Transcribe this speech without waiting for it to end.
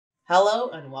Hello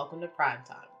and welcome to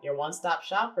Primetime, your one-stop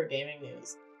shop for gaming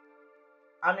news.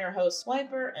 I'm your host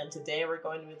Swiper, and today we're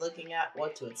going to be looking at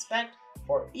what to expect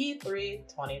for E3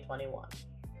 2021.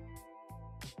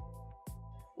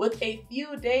 With a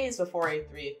few days before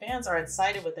E3, fans are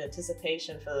excited with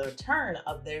anticipation for the return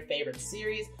of their favorite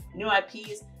series, new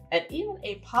IPs, and even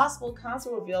a possible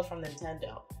console reveal from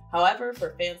Nintendo. However,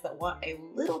 for fans that want a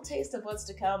little taste of what's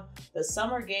to come, the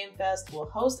Summer Game Fest will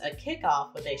host a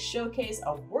kickoff with a showcase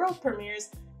of world premieres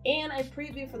and a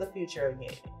preview for the future of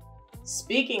gaming.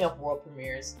 Speaking of world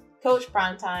premieres, Coach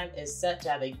Primetime is set to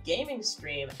have a gaming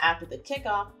stream after the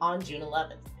kickoff on June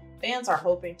 11th. Fans are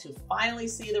hoping to finally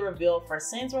see the reveal for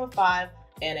Saints Row 5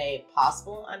 and a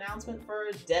possible announcement for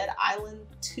Dead Island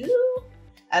 2?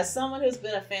 As someone who's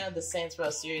been a fan of the Saints Row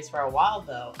series for a while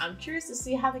though, I'm curious to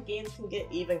see how the games can get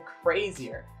even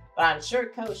crazier, but I'm sure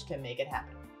Coach can make it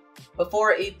happen.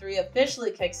 Before E3 officially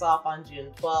kicks off on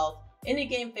June 12th, indie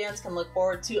game fans can look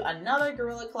forward to another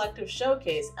Guerrilla Collective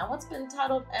showcase and what's been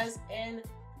titled as an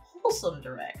Wholesome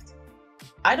Direct.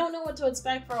 I don't know what to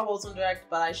expect for a Wholesome Direct,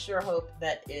 but I sure hope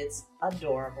that it's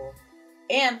adorable.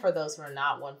 And for those who are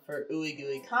not one for ooey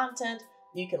gooey content,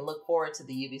 you can look forward to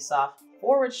the Ubisoft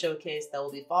Forward showcase that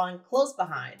will be following close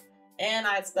behind, and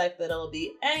I expect that it'll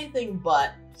be anything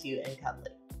but cute and cuddly.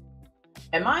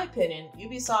 In my opinion,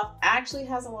 Ubisoft actually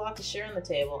has a lot to share on the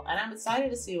table, and I'm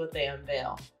excited to see what they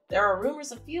unveil. There were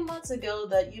rumors a few months ago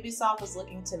that Ubisoft was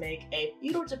looking to make a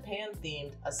feudal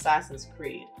Japan-themed Assassin's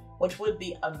Creed, which would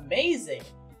be amazing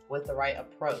with the right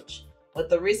approach. With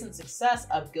the recent success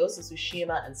of Ghost of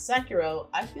Tsushima and Sekiro,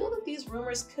 I feel that these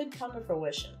rumors could come to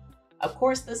fruition. Of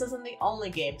course, this isn't the only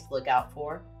game to look out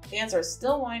for. Fans are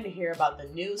still wanting to hear about the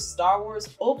new Star Wars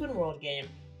open world game,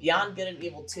 Beyond Good and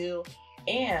Evil 2,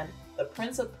 and the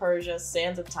Prince of Persia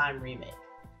Sands of Time remake.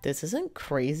 This isn't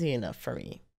crazy enough for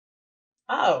me.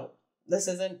 Oh, this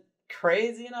isn't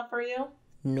crazy enough for you?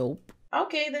 Nope.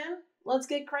 Okay then, let's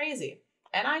get crazy.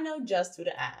 And I know just who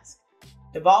to ask.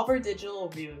 Devolver Digital will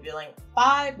be revealing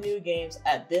 5 new games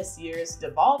at this year's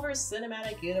Devolver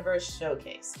Cinematic Universe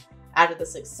Showcase. After the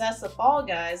success of Fall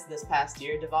Guys this past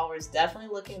year, Devolver is definitely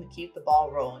looking to keep the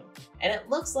ball rolling, and it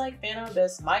looks like Phantom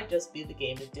Abyss might just be the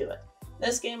game to do it.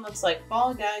 This game looks like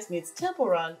Fall Guys meets Temple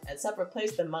Run, except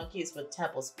replace the monkeys with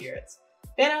temple spirits.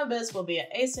 Phantom Abyss will be an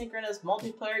asynchronous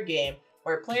multiplayer game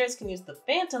where players can use the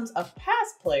phantoms of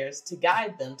past players to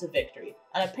guide them to victory,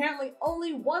 and apparently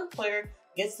only one player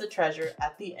gets the treasure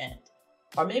at the end.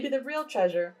 Or maybe the real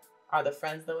treasure are the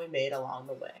friends that we made along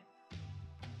the way.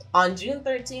 On June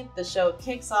 13th, the show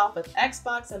kicks off with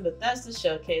Xbox and Bethesda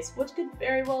showcase, which could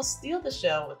very well steal the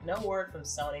show with no word from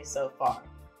Sony so far.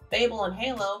 Fable and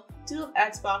Halo, 2 of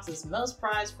Xbox's most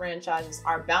prized franchises,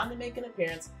 are bound to make an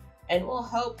appearance, and we'll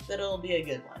hope that it'll be a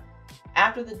good one.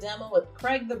 After the demo with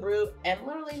Craig the Brute and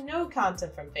literally no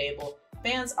content from Fable,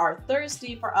 fans are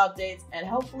thirsty for updates and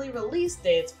hopefully release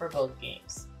dates for both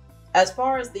games. As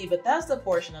far as the Bethesda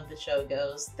portion of the show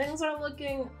goes, things are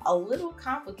looking a little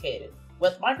complicated.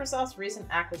 With Microsoft's recent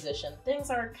acquisition, things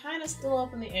are kinda still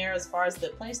up in the air as far as the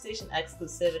PlayStation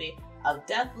exclusivity of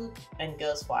Deathloop and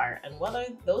Ghostwire, and whether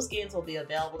those games will be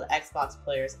available to Xbox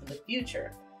players in the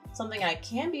future. Something I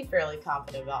can be fairly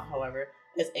confident about, however,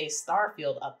 is a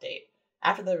Starfield update.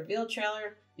 After the reveal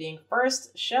trailer being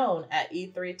first shown at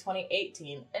E3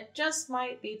 2018, it just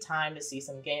might be time to see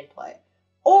some gameplay.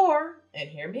 Or, and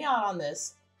hear me out on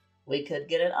this, we could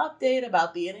get an update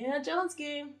about the Indiana Jones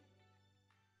game.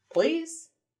 Please?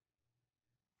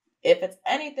 If it's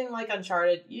anything like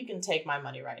Uncharted, you can take my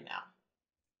money right now.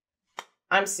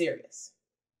 I'm serious.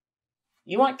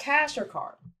 You want cash or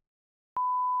card?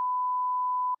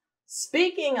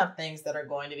 Speaking of things that are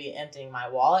going to be emptying my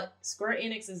wallet, Square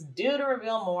Enix is due to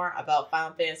reveal more about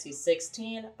Final Fantasy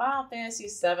XVI, Final Fantasy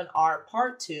VII Art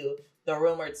Part 2, the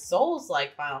rumored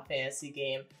Souls-like Final Fantasy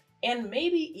game, and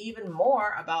maybe even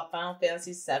more about Final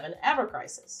Fantasy VII Ever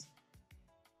Crisis.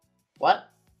 What?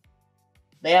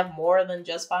 They have more than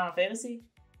just Final Fantasy?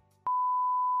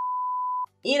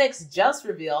 Enix just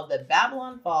revealed that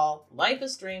Babylon Fall, Life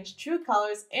is Strange, True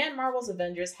Colors, and Marvel's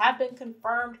Avengers have been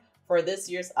confirmed for this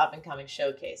year's up-and-coming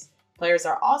showcase. Players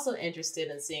are also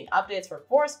interested in seeing updates for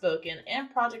Forspoken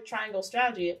and Project Triangle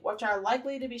Strategy, which are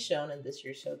likely to be shown in this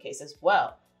year's showcase as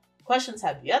well. Questions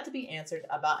have yet to be answered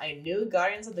about a new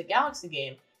Guardians of the Galaxy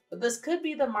game, but this could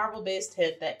be the Marvel-based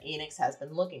hit that Enix has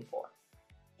been looking for.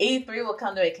 E3 will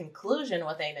come to a conclusion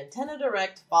with a Nintendo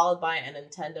Direct followed by a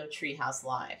Nintendo Treehouse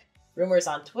Live. Rumors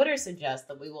on Twitter suggest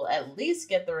that we will at least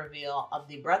get the reveal of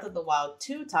the Breath of the Wild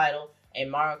 2 title, a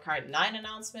Mario Kart 9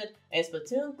 announcement, a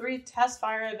Splatoon 3 test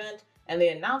fire event, and the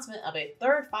announcement of a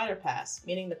third fighter pass,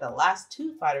 meaning that the last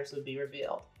 2 fighters would be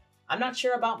revealed. I'm not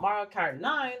sure about Mario Kart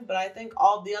 9, but I think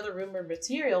all the other rumored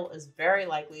material is very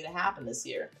likely to happen this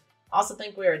year. I also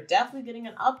think we are definitely getting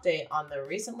an update on the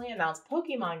recently announced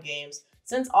Pokemon games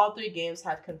since all 3 games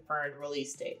have confirmed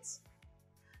release dates.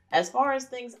 As far as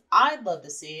things I'd love to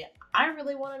see, I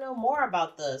really want to know more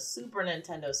about the Super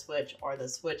Nintendo Switch or the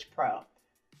Switch Pro.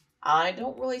 I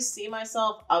don't really see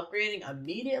myself upgrading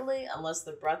immediately unless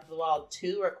the Breath of the Wild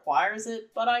 2 requires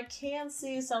it, but I can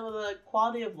see some of the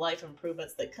quality of life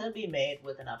improvements that could be made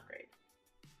with an upgrade.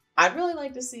 I'd really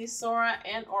like to see Sora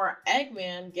and or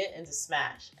Eggman get into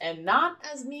Smash, and not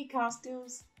as Mii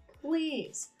costumes,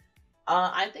 please.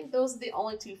 I think those are the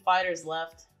only 2 fighters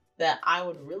left that I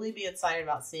would really be excited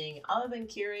about seeing other than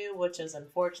Kiryu, which has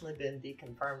unfortunately been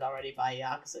deconfirmed already by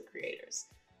Yakuza creators.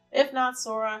 If not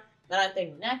Sora, then I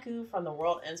think Neku from The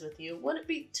World Ends With You wouldn't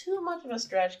be too much of a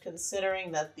stretch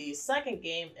considering that the second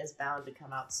game is bound to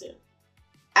come out soon.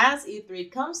 As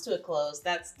E3 comes to a close,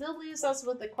 that still leaves us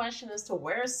with the question as to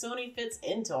where Sony fits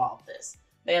into all of this.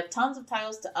 They have tons of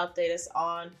titles to update us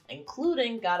on,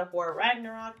 including God of War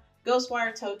Ragnarok,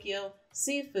 Ghostwire Tokyo,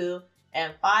 Sifu,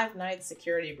 and Five Nights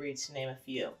Security Breach to name a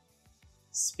few.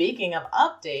 Speaking of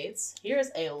updates,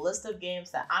 here's a list of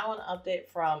games that I want to update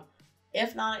from,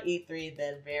 if not at E3,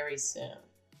 then very soon.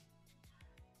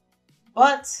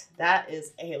 But that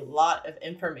is a lot of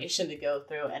information to go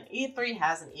through, and E3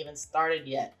 hasn't even started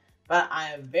yet. But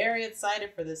I am very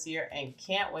excited for this year and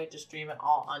can't wait to stream it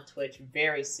all on Twitch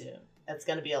very soon. It's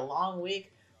going to be a long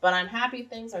week, but I'm happy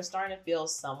things are starting to feel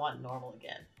somewhat normal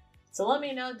again. So let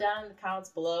me know down in the comments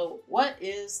below, what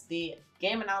is the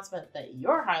game announcement that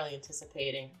you're highly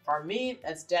anticipating? For me,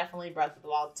 it's definitely Breath of the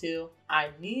Wild 2. I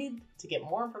need to get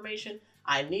more information.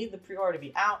 I need the pre-order to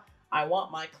be out. I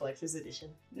want my collector's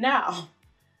edition now.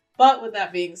 But with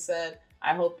that being said,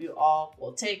 I hope you all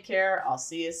will take care. I'll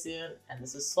see you soon. And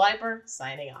this is Swiper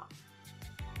signing off.